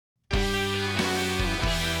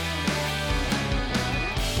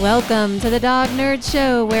Welcome to the Dog Nerd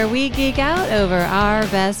Show, where we geek out over our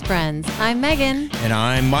best friends. I'm Megan. And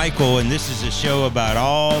I'm Michael, and this is a show about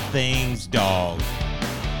all things dog.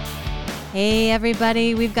 Hey,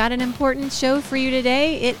 everybody. We've got an important show for you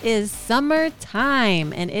today. It is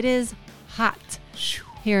summertime, and it is hot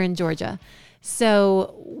here in Georgia.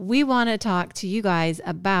 So we want to talk to you guys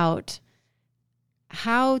about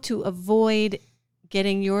how to avoid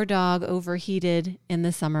getting your dog overheated in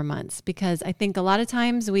the summer months, because I think a lot of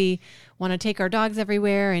times we want to take our dogs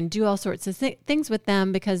everywhere and do all sorts of things with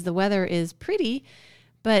them because the weather is pretty,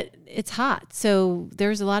 but it's hot. So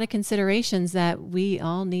there's a lot of considerations that we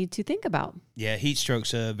all need to think about. Yeah, heat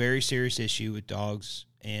stroke's a very serious issue with dogs,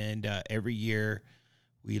 and every year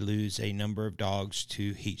we lose a number of dogs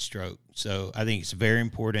to heat stroke. So I think it's very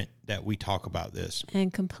important that we talk about this.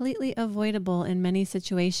 And completely avoidable in many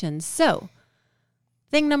situations. So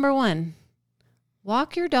thing number one,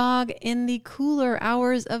 walk your dog in the cooler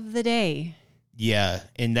hours of the day. Yeah,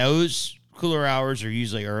 and those cooler hours are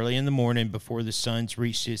usually early in the morning before the sun's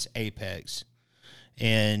reached its apex.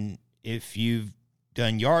 And if you've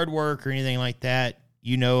done yard work or anything like that,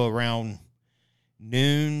 you know around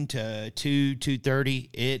noon to 2:30,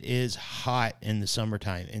 it is hot in the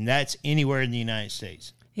summertime. And that's anywhere in the United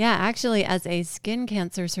States. Yeah, actually, as a skin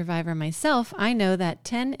cancer survivor myself, I know that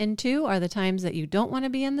 10 and 2 are the times that you don't want to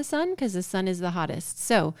be in the sun because the sun is the hottest.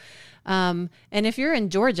 So, and if you're in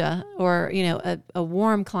Georgia or, you know, a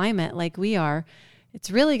warm climate like we are, it's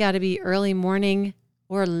really got to be early morning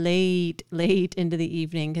or late into the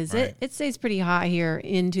evening because it stays pretty hot here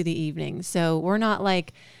into the evening. So we're not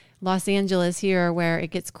like Los Angeles here where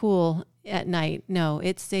it gets cool at night. No,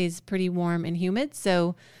 it stays pretty warm and humid.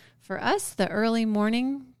 So for us, the early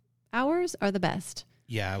morning hours are the best.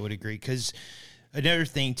 Yeah, I would agree. Because another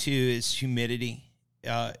thing too is humidity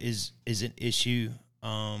is an issue.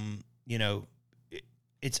 You know,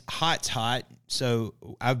 it's hot. So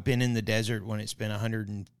I've been in the desert when it's been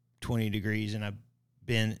 120 degrees, and I've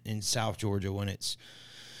been in South Georgia when it's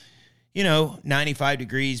 95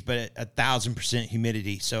 degrees, but 1,000%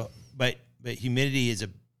 humidity. So, but humidity is a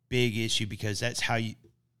big issue because that's how you.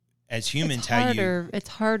 As humans, it's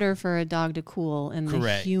harder for a dog to cool in the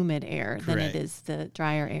humid air than it is the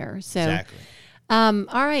drier air. So, exactly.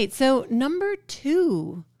 All right. So number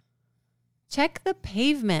 2, check the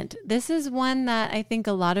pavement. This is one that I think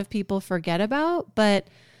a lot of people forget about, but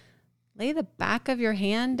lay the back of your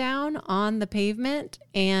hand down on the pavement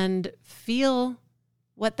and feel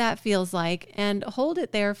what that feels like and hold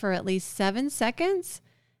it there for at least 7 seconds.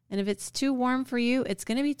 And if it's too warm for you, it's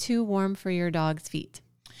going to be too warm for your dog's feet.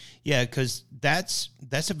 Yeah, because that's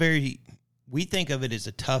we think of it as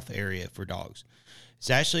a tough area for dogs.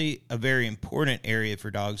 It's actually a very important area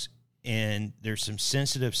for dogs, and there's some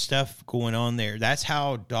sensitive stuff going on there. That's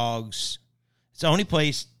how dogs, it's the only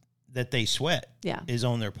place that they sweat is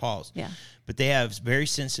on their paws. Yeah. But they have very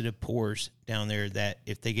sensitive pores down there that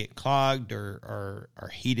if they get clogged or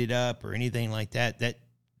heated up or anything like that,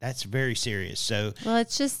 that's very serious. So, well,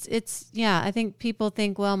 I think people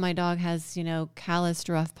think, well, my dog has, calloused,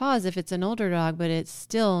 rough paws if it's an older dog, but it's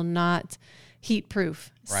still not heat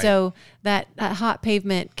proof. Right. So that hot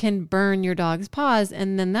pavement can burn your dog's paws.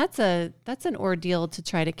 And then that's an ordeal to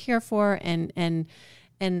try to care for and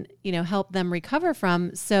help them recover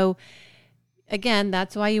from. So again,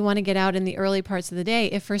 that's why you want to get out in the early parts of the day.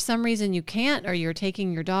 If for some reason you can't, or you're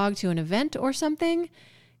taking your dog to an event or something,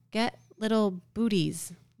 get little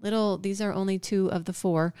booties. These are only 2 of the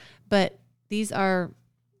 4, but these are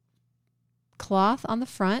cloth on the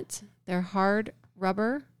front. They're hard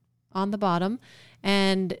rubber on the bottom,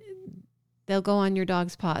 and they'll go on your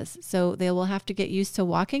dog's paws. So they will have to get used to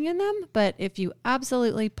walking in them. But if you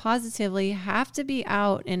absolutely positively have to be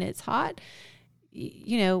out and it's hot,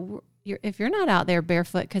 if you're not out there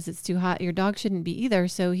barefoot because it's too hot, your dog shouldn't be either.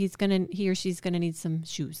 So he or she's gonna need some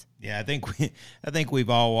shoes. Yeah, I think we've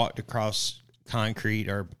all walked across concrete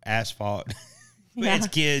or asphalt as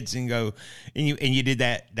kids and you did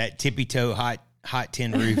that tippy toe hot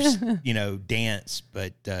tin roofs dance,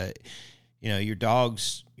 but your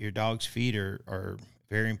dog's feet are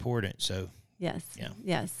very important. So yes.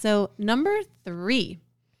 So number 3,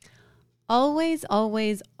 always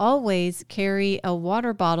carry a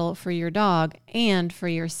water bottle for your dog and for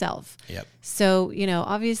yourself. Yep. So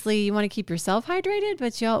obviously you want to keep yourself hydrated,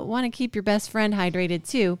 but you want to keep your best friend hydrated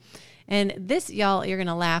too. And this, y'all, you're going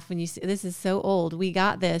to laugh when you see, this is so old. We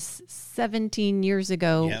got this 17 years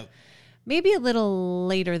ago maybe a little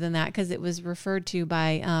later than that because it was referred to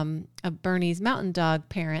by a Bernese Mountain Dog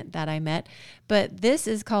parent that I met. But this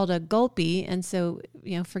is called a Gulpy, and so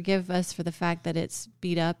forgive us for the fact that it's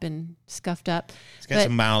beat up and scuffed up. It's got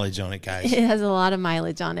some mileage on it, guys. It has a lot of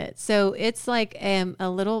mileage on it. So it's like a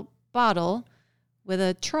little bottle with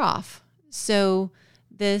a trough. So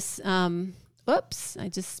this, whoops, I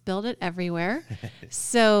just spilled it everywhere.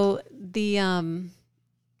 So the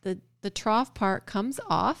trough part comes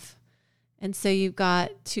off. And so you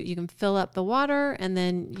can fill up the water, and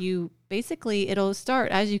then it'll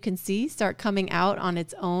start, as you can see, start coming out on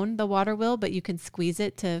its own, the water will, but you can squeeze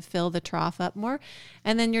it to fill the trough up more.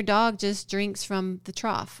 And then your dog just drinks from the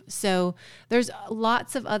trough. So there's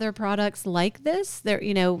lots of other products like this. There,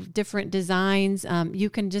 different designs. You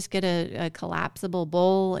can just get a collapsible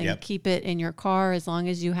bowl and keep it in your car as long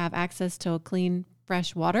as you have access to a clean,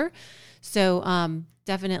 fresh water. So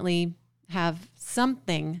definitely have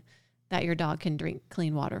something that your dog can drink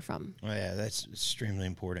clean water from. Oh, yeah, that's extremely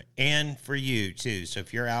important. And for you, too. So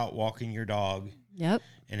if you're out walking your dog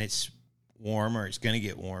and it's warm or it's going to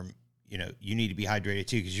get warm, you need to be hydrated,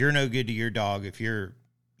 too, because you're no good to your dog if you're,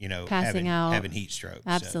 passing out, having heat stroke.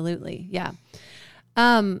 Absolutely, yeah.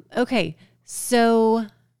 Okay, so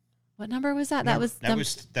what number was that? That was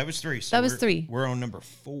 3. So that was 3. We're on number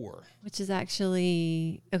 4. Which is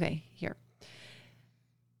actually, okay, here.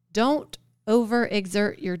 Don't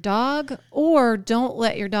overexert your dog, or don't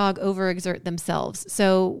let your dog overexert themselves.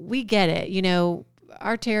 So we get it.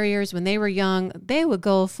 Our terriers, when they were young, they would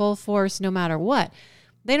go full force no matter what.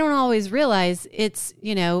 They don't always realize it's,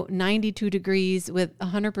 92 degrees with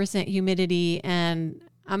 100% humidity, and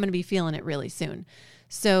I'm going to be feeling it really soon.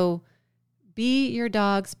 So be your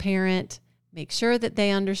dog's parent. Make sure that they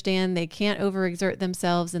understand they can't overexert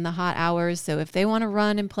themselves in the hot hours. So if they want to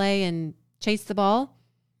run and play and chase the ball,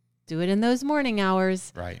 do it in those morning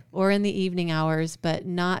hours, right, or in the evening hours, but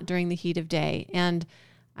not during the heat of day. And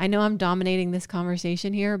I know I'm dominating this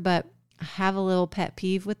conversation here, but I have a little pet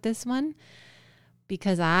peeve with this one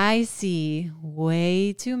because I see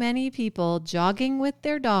way too many people jogging with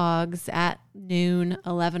their dogs at noon,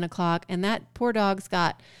 11 o'clock, and that poor dog's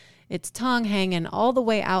got its tongue hanging all the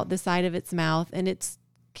way out the side of its mouth, and it's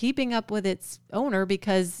keeping up with its owner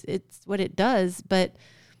because it's what it does, but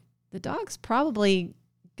the dog's probably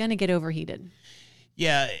going to get overheated.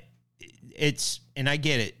 Yeah, and I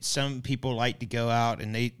get it. Some people like to go out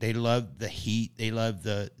and they love the heat. They love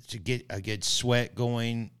to get a good sweat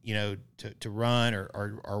going, to run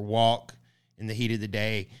or walk in the heat of the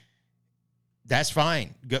day. That's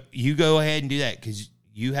fine. You go ahead and do that because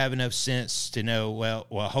you have enough sense to know, well,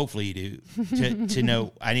 hopefully you do, to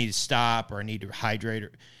know I need to stop or I need to hydrate.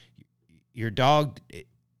 Your dog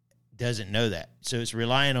doesn't know that. So it's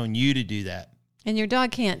relying on you to do that. And your dog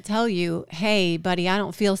can't tell you, hey, buddy, I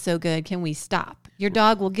don't feel so good. Can we stop? Your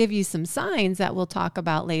dog will give you some signs that we'll talk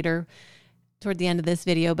about later toward the end of this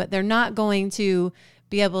video, but they're not going to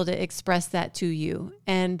be able to express that to you.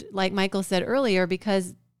 And like Michael said earlier,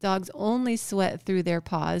 because dogs only sweat through their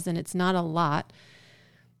paws, and it's not a lot,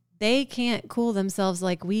 they can't cool themselves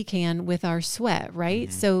like we can with our sweat, right?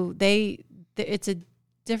 Mm-hmm. So it's a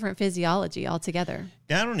different physiology altogether.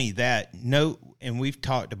 Not only that, and we've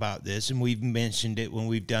talked about this and we've mentioned it when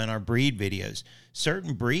we've done our breed videos.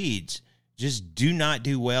 Certain breeds just do not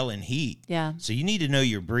do well in heat. Yeah. So you need to know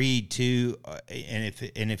your breed too, and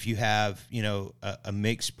if you have a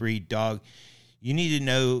mixed breed dog, you need to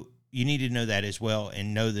know that as well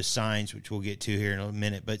and know the signs, which we'll get to here in a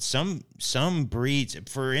minute. But some breeds,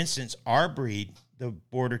 for instance, our breed, the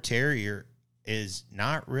Border Terrier, is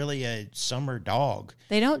not really a summer dog.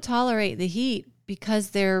 They don't tolerate the heat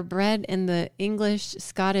because they're bred in the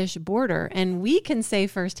English-Scottish border. And we can say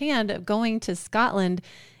firsthand of going to Scotland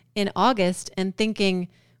in August and thinking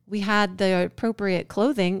we had the appropriate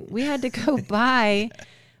clothing. We had to go buy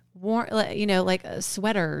warm, like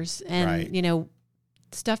sweaters and, right,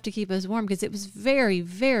 stuff to keep us warm because it was very,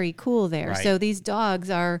 very cool there. Right. So these dogs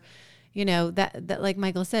are, that like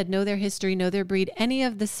Michael said, know their history, know their breed. Any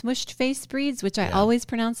of the smushed face breeds, which I always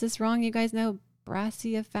pronounce this wrong, you guys know,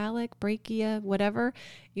 brachia, whatever.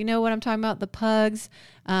 You know what I'm talking about, the pugs.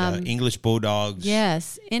 English bulldogs.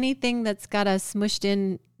 Yes. Anything that's got a smushed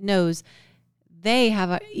in nose, they have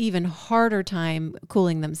an even harder time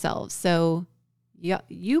cooling themselves. So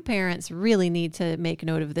you parents really need to make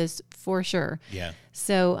note of this for sure. Yeah.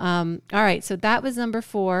 So, all right. So that was number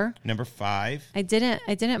 4. Number 5. I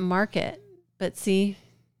didn't mark it, but see,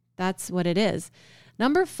 that's what it is.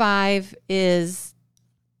 Number 5 is,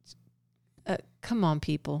 come on,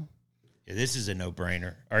 people. Yeah, this is a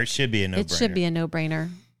no-brainer, or it should be a no-brainer. It should be a no-brainer.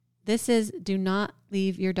 This is, do not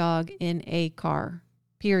leave your dog in a car,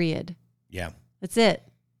 period. Yeah. That's it.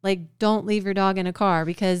 Like, don't leave your dog in a car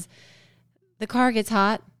because the car gets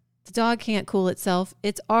hot. The dog can't cool itself.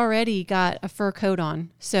 It's already got a fur coat on.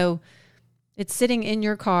 So it's sitting in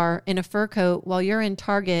your car in a fur coat while you're in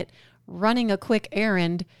Target running a quick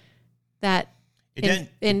errand that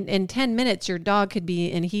in 10 minutes, your dog could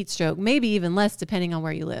be in heat stroke, maybe even less depending on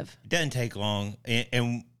where you live. It doesn't take long.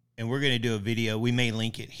 And we're going to do a video. We may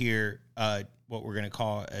link it here, what we're going to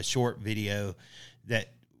call a short video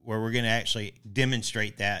where we're going to actually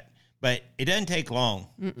demonstrate that. But it doesn't take long.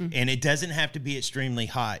 Mm-mm. And it doesn't have to be extremely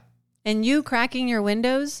hot. And you cracking your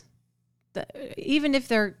windows, even if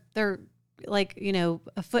they're like,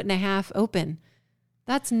 a foot and a half open,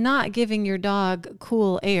 that's not giving your dog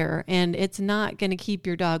cool air, and it's not going to keep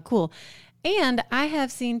your dog cool. And I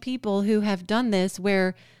have seen people who have done this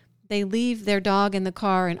where they leave their dog in the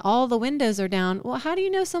car and all the windows are down. Well, how do you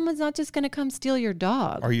know someone's not just going to come steal your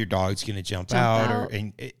dog? Or your dog's going to jump out.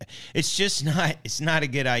 It's just not a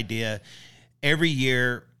good idea. Every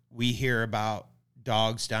year we hear about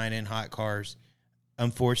dogs dying in hot cars.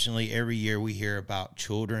 Unfortunately, every year we hear about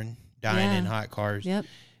children dying in hot cars. Yep.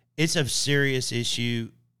 It's a serious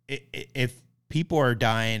issue. If people are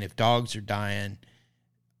dying, if dogs are dying,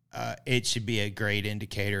 it should be a great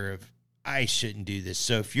indicator of, I shouldn't do this.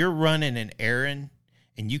 So if you're running an errand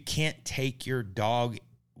and you can't take your dog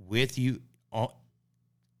with you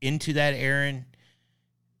into that errand,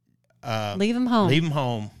 leave them home. Leave them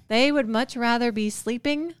home. They would much rather be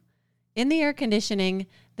sleeping in the air conditioning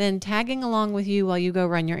than tagging along with you while you go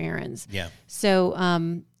run your errands. Yeah.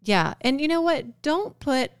 So, yeah. And you know what? Don't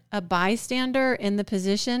put a bystander in the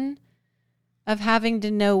position of having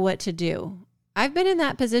to know what to do. I've been in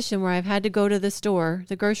that position where I've had to go to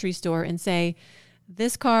the grocery store, and say,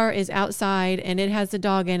 this car is outside and it has a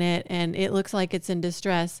dog in it and it looks like it's in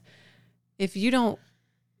distress. If you don't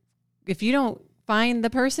find the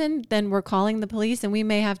person, then we're calling the police and we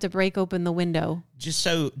may have to break open the window. Just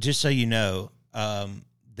so you know,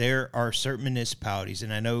 there are certain municipalities,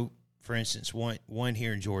 and I know, for instance, one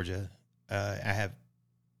here in Georgia, I have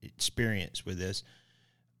experience with this,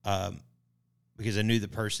 because I knew the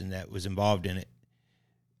person that was involved in it.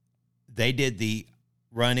 They did the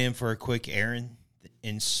run in for a quick errand,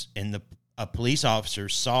 and a police officer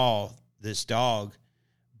saw this dog,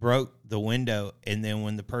 broke the window, and then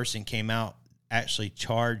when the person came out, actually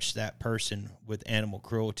charged that person with animal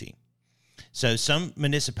cruelty. So some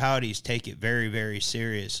municipalities take it very, very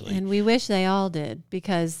seriously. And we wish they all did,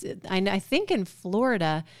 because I think in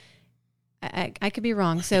Florida, I could be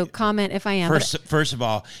wrong, so comment if I am. First of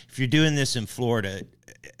all, if you're doing this in Florida,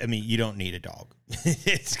 I mean, you don't need a dog.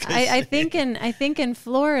 I think in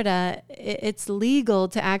Florida, it's legal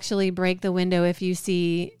to actually break the window if you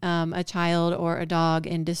see a child or a dog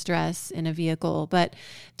in distress in a vehicle. But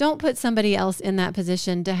don't put somebody else in that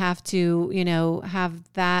position to have to,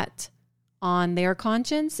 have that on their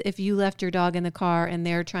conscience if you left your dog in the car and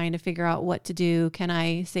they're trying to figure out what to do. Can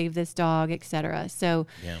I save this dog, etc. So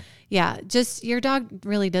yeah, just your dog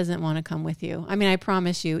really doesn't want to come with you. I mean, I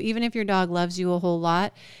promise you, even if your dog loves you a whole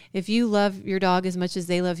lot, if you love your dog as much as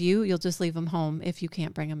they love you, you'll just leave them home if you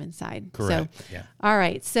can't bring them inside. Correct. So, yeah. All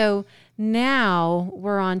right. So now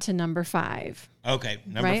we're on to number 5. Okay.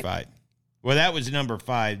 Number 5. Well, that was number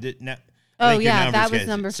 5. That was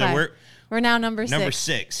number 5. So we're now number 6. Number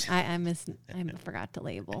 6. I forgot to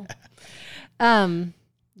label. Do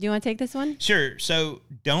you want to take this one? Sure. So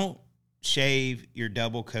don't shave your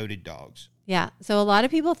double-coated dogs. Yeah. So a lot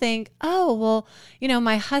of people think, oh, well,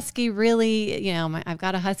 my husky really, I've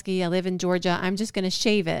got a husky. I live in Georgia. I'm just going to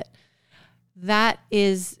shave it. That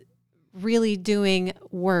is really doing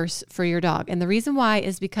worse for your dog. And the reason why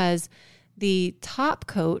is because the top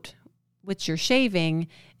coat, which you're shaving,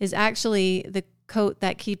 is actually the coat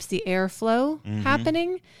that keeps the airflow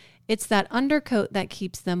happening. It's that undercoat that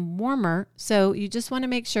keeps them warmer. So you just want to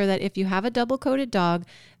make sure that if you have a double coated dog,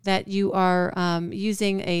 that you are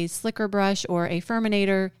using a slicker brush or a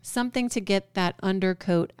Furminator, something to get that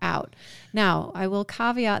undercoat out. Now, I will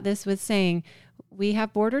caveat this with saying we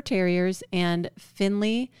have Border Terriers, and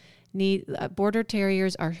Finley Border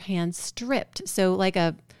Terriers are hand stripped. So like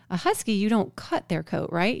a husky, you don't cut their coat,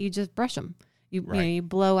 right? You just brush them. You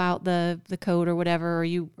blow out the coat or whatever, or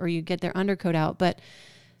you get their undercoat out. But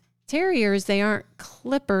Terriers, they aren't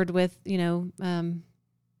clippered with,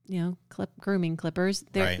 grooming clippers.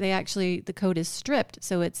 They actually, the coat is stripped.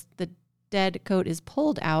 So it's the dead coat is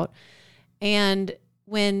pulled out. And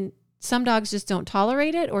when some dogs just don't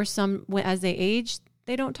tolerate it, or some, as they age,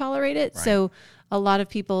 they don't tolerate it. Right. So a lot of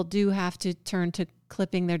people do have to turn to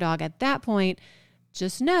clipping their dog at that point.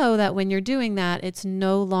 Just know that when you're doing that, it's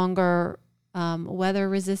no longer weather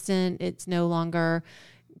resistant. It's no longer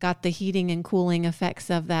got the heating and cooling effects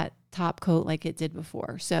of that top coat like it did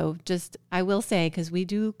before. So just, I will say, because we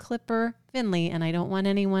do clipper Finley, and I don't want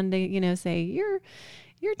anyone to, say,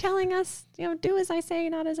 you're telling us, do as I say,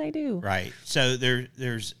 not as I do. Right. So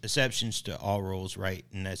there's exceptions to all rules, right?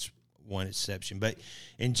 And that's one exception. But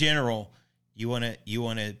in general, you want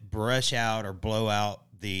to brush out or blow out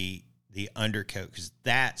the undercoat, because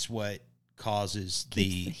that's what causes the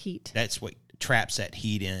heat. That's what traps that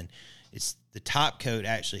heat in. It's the top coat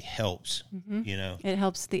actually helps, It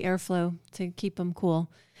helps the airflow to keep them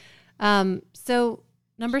cool. So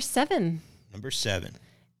number 7.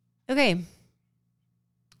 Okay.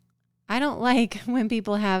 I don't like when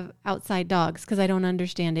people have outside dogs because I don't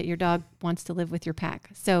understand it. Your dog wants to live with your pack.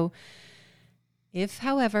 So if,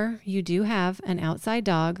 however, you do have an outside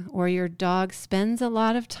dog or your dog spends a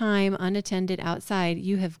lot of time unattended outside,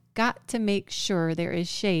 you have got to make sure there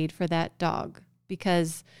is shade for that dog,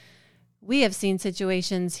 because we have seen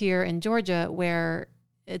situations here in Georgia where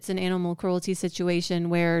it's an animal cruelty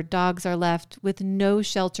situation where dogs are left with no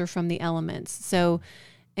shelter from the elements. So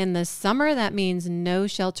in the summer, that means no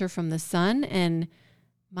shelter from the sun. And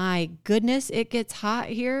my goodness, it gets hot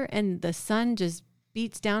here and the sun just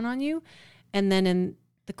beats down on you. And then in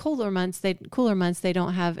the cooler months, they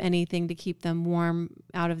don't have anything to keep them warm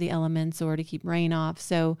out of the elements or to keep rain off.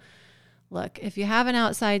 So look, if you have an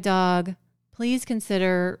outside dog, please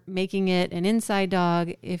consider making it an inside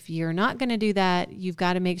dog. If you're not going to do that, you've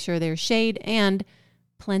got to make sure there's shade and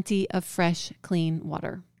plenty of fresh, clean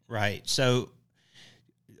water. Right. So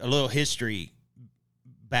a little history.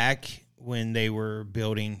 Back when they were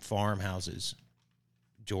building farmhouses,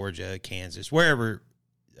 Georgia, Kansas, wherever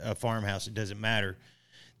a farmhouse, it doesn't matter.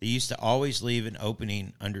 They used to always leave an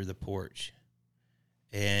opening under the porch.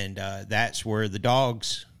 And that's where the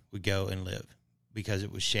dogs would go and live because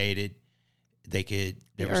it was shaded.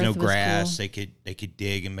 There was no grass. Cool. They could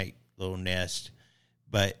dig and make little nests.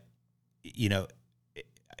 But,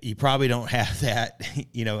 you probably don't have that,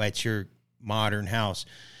 at your modern house.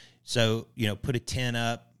 So, put a tent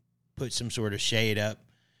up, put some sort of shade up,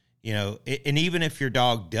 and even if your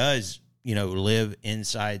dog does, live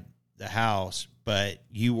inside the house, but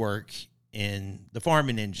you work in the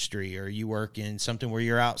farming industry or you work in something where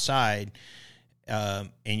you're outside, and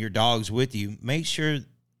your dog's with you, make sure,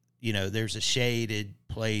 there's a shaded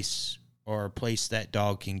place or a place that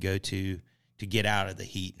dog can go to get out of the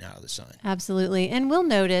heat and out of the sun. Absolutely. And we'll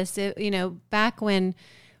notice it, back when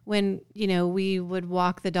we would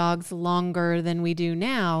walk the dogs longer than we do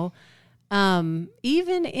now,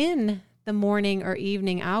 even in the morning or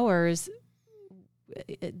evening hours,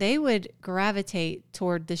 they would gravitate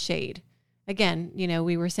toward the shade. Again,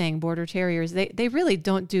 we were saying border terriers, they really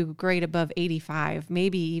don't do great above 85,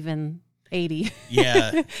 maybe even 80.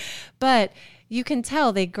 Yeah. But you can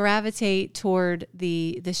tell they gravitate toward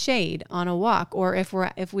the shade on a walk, or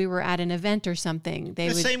if we were at an event or something, they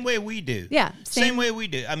would. Same way we do. Yeah. Same way we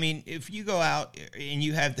do. I mean, if you go out and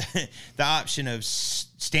you have the option of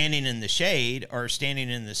standing in the shade or standing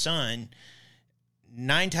in the sun,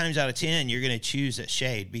 9 times out of 10, you're going to choose that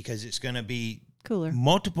shade because it's going to be cooler,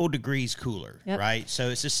 multiple degrees cooler, yep. Right? So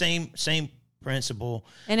it's the same principle.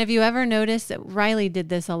 And have you ever noticed that Riley did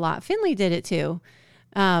this a lot? Finley did it too.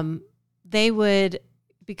 They would,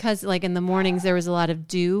 because like in the mornings there was a lot of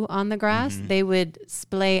dew on the grass, mm-hmm. They would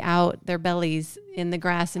splay out their bellies in the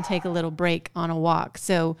grass and take a little break on a walk.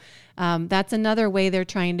 So that's another way they're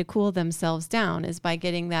trying to cool themselves down, is by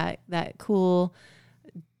getting that cool,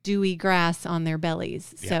 dewy grass on their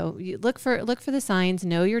bellies. Yeah. So you look for the signs,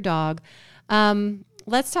 know your dog.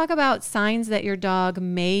 Let's talk about signs that your dog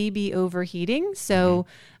may be overheating. So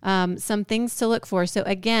some things to look for. So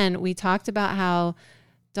again, we talked about how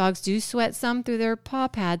dogs do sweat some through their paw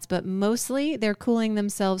pads, but mostly they're cooling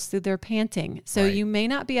themselves through their panting. So right. You may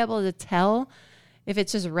not be able to tell if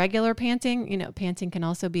it's just regular panting. Panting can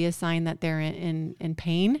also be a sign that they're in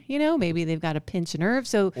pain. Maybe they've got a pinched nerve.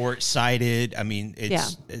 Or excited. I mean,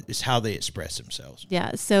 it's how they express themselves.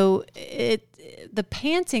 Yeah. So the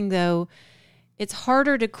panting though, it's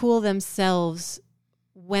harder to cool themselves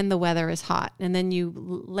when the weather is hot, and then you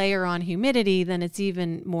layer on humidity, then it's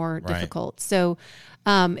even more difficult. So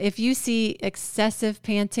if you see excessive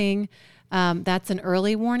panting, that's an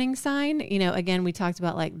early warning sign. Again, we talked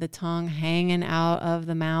about like the tongue hanging out of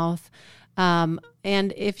the mouth. And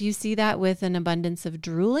if you see that with an abundance of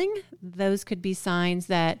drooling, those could be signs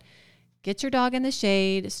that get your dog in the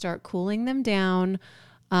shade, start cooling them down.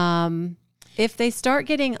 If they start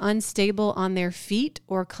getting unstable on their feet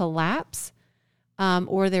or collapse,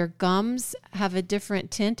 or their gums have a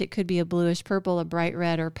different tint, it could be a bluish purple, a bright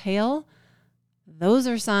red, or pale, those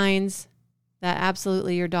are signs that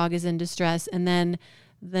absolutely your dog is in distress. And then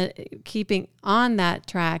keeping on that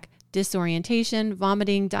track, disorientation,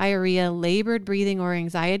 vomiting, diarrhea, labored breathing, or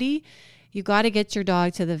anxiety, you got to get your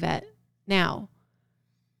dog to the vet. Now,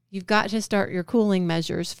 you've got to start your cooling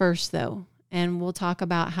measures first, though, and we'll talk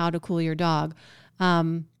about how to cool your dog.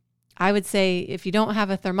 I would say if you don't have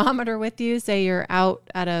a thermometer with you, say you're out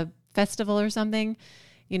at a festival or something,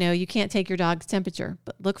 you can't take your dog's temperature,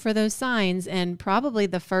 but look for those signs. And probably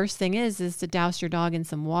the first thing is to douse your dog in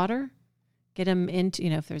some water. Get them into,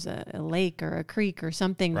 if there's a lake or a creek or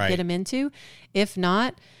something, right. Get them into. If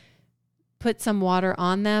not, put some water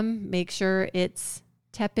on them. Make sure it's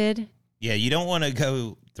tepid. Yeah, you don't want to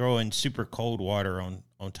go throwing super cold water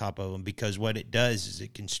on top of them, because what it does is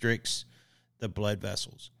it constricts the blood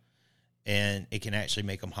vessels, and it can actually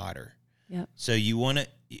make them hotter. Yep. So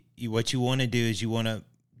what you want to do is you want to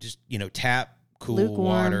just, tap cool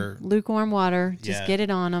lukewarm water. Just get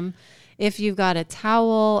it on them. If you've got a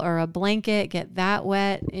towel or a blanket, get that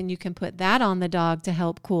wet, and you can put that on the dog to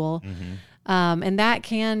help cool. Mm-hmm. And that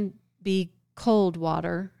can be cold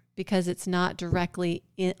water because it's not directly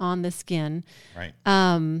on the skin. Right.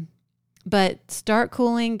 But start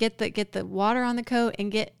cooling, get the water on the coat,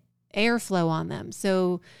 and get airflow on them.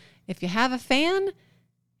 So if you have a fan,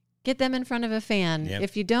 get them in front of a fan. Yep.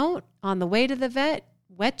 If you don't, on the way to the vet,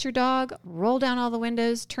 wet your dog, roll down all the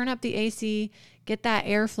windows, turn up the AC, get that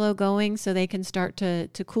airflow going so they can start to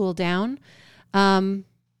cool down. And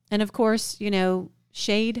of course,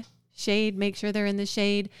 shade, make sure they're in the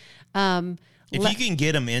shade. If you can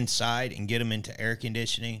get them inside and get them into air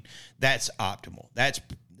conditioning, that's optimal. That's,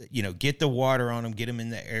 get the water on them, get them in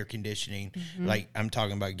the air conditioning. Mm-hmm. Like I'm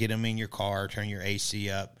talking about, get them in your car, turn your AC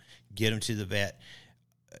up, get them to the vet.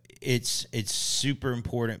 It's super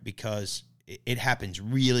important because it happens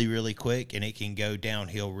really, really quick, and it can go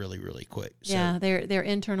downhill really, really quick. So, yeah, their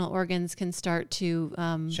internal organs can start to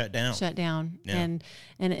shut down. Yeah. And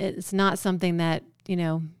it's not something that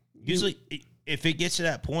usually if it gets to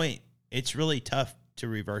that point, it's really tough to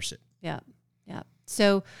reverse it. Yeah.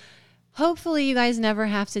 So hopefully you guys never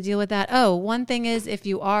have to deal with that. Oh, one thing is, if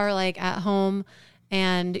you are like at home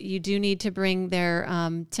and you do need to bring their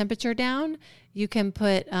temperature down, you can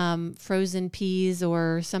put frozen peas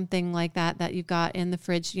or something like that you've got in the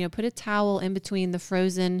fridge. Put a towel in between the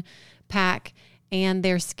frozen pack and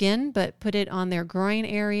their skin, but put it on their groin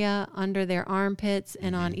area, under their armpits,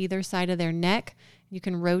 and on either side of their neck. You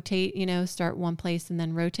can rotate, start one place and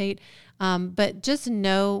then rotate. But just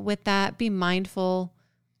know with that, be mindful,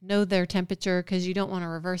 know their temperature, because you don't want to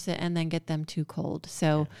reverse it and then get them too cold.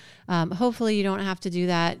 So hopefully you don't have to do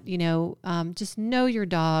that. Just know your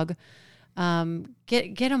dog.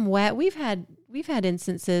 Get them wet. We've had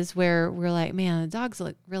instances where we're like, man, the dogs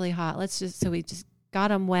look really hot. So we just got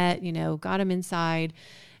them wet, got them inside,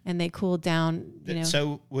 and they cooled down.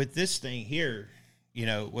 So with this thing here,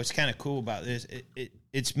 what's kind of cool about this,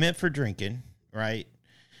 it's meant for drinking, right?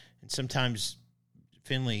 And sometimes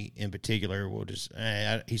Finley in particular will just,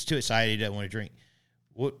 he's too excited, he doesn't want to drink.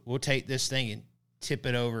 We'll take this thing and tip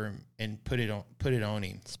it over and put it on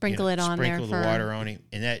him. Sprinkle it on there. Sprinkle the water on him,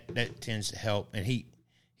 and that tends to help. And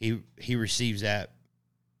he receives that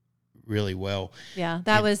really well. Yeah,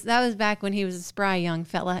 that was back when he was a spry young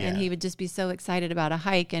fella, and he would just be so excited about a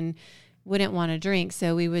hike and wouldn't want to drink.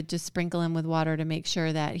 So we would just sprinkle him with water to make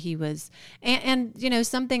sure that he was. And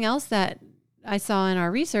something else that I saw in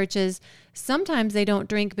our research is sometimes they don't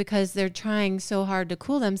drink because they're trying so hard to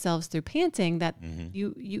cool themselves through panting that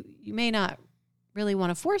you may not really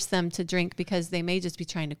want to force them to drink, because they may just be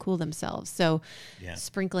trying to cool themselves. So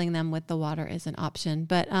sprinkling them with the water is an option.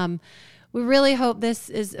 But we really hope this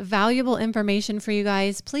is valuable information for you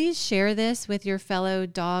guys. Please share this with your fellow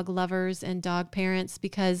dog lovers and dog parents,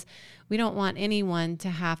 because we don't want anyone to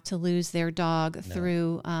have to lose their dog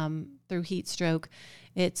through heat stroke.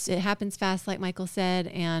 It happens fast, like Michael said,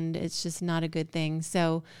 and it's just not a good thing.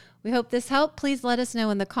 So we hope this helped. Please let us know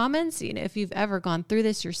in the comments, if you've ever gone through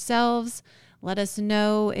this yourselves. Let us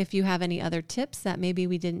know if you have any other tips that maybe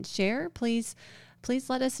we didn't share. Please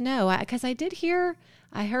let us know. Because I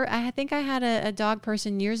think I had a dog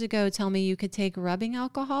person years ago tell me you could take rubbing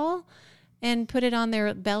alcohol and put it on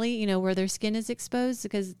their belly, where their skin is exposed,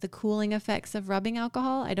 because the cooling effects of rubbing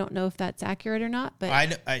alcohol. I don't know if that's accurate or not, but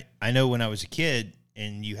I know when I was a kid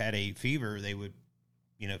and you had a fever, they would,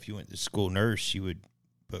 if you went to the school nurse, she would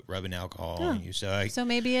put rubbing alcohol on you. So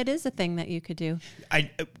maybe it is a thing that you could do.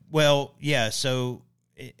 So,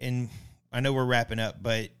 and I know we're wrapping up,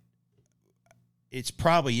 but it's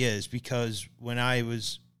probably is, because when I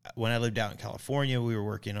lived out in California, we were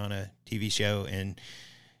working on a TV show, and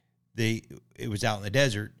it was out in the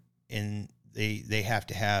desert, and they have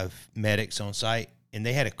to have medics on site, and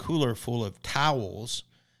they had a cooler full of towels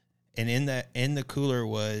and in the cooler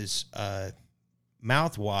was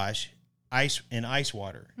mouthwash, ice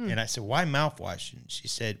water. And I said, why mouthwash? And she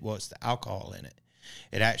said, well, it's the alcohol in it.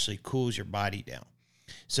 It actually cools your body down.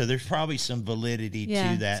 So there's probably some validity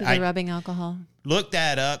to that. To the rubbing alcohol. Look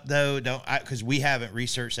that up though, because we haven't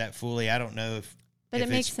researched that fully. I don't know but it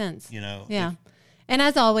makes sense. Yeah. And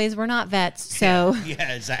as always, we're not vets, so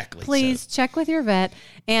yeah, exactly. Please check with your vet.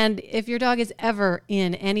 And if your dog is ever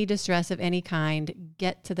in any distress of any kind,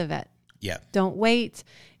 get to the vet. Yeah. Don't wait.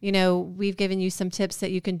 We've given you some tips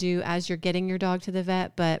that you can do as you're getting your dog to the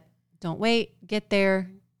vet, but don't wait. Get there.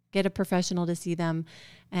 Get a professional to see them.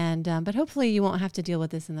 And but hopefully you won't have to deal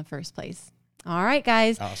with this in the first place. All right,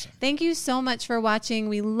 guys. Awesome. Thank you so much for watching.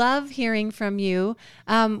 We love hearing from you.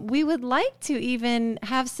 We would like to even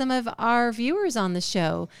have some of our viewers on the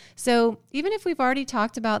show. So even if we've already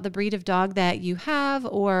talked about the breed of dog that you have,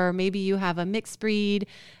 or maybe you have a mixed breed,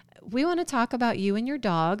 we want to talk about you and your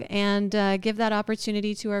dog and give that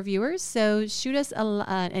opportunity to our viewers. So shoot us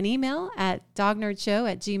an email at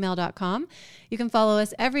dognerdshow@gmail.com. You can follow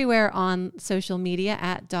us everywhere on social media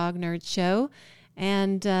at dognerdshow.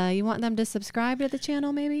 And you want them to subscribe to the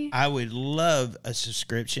channel, maybe? I would love a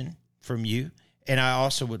subscription from you. And I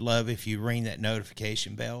also would love if you ring that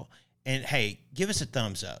notification bell. And, hey, give us a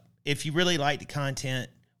thumbs up. If you really like the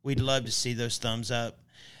content, we'd love to see those thumbs up.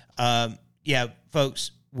 Yeah,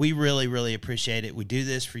 folks, we really, really appreciate it. We do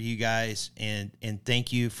this for you guys. And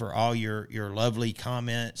thank you for all your lovely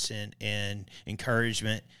comments and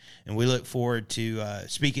encouragement. And we look forward to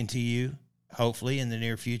speaking to you, hopefully in the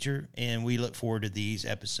near future. And we look forward to these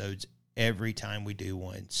episodes every time we do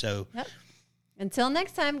one. So until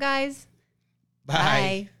next time, guys.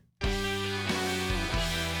 Bye.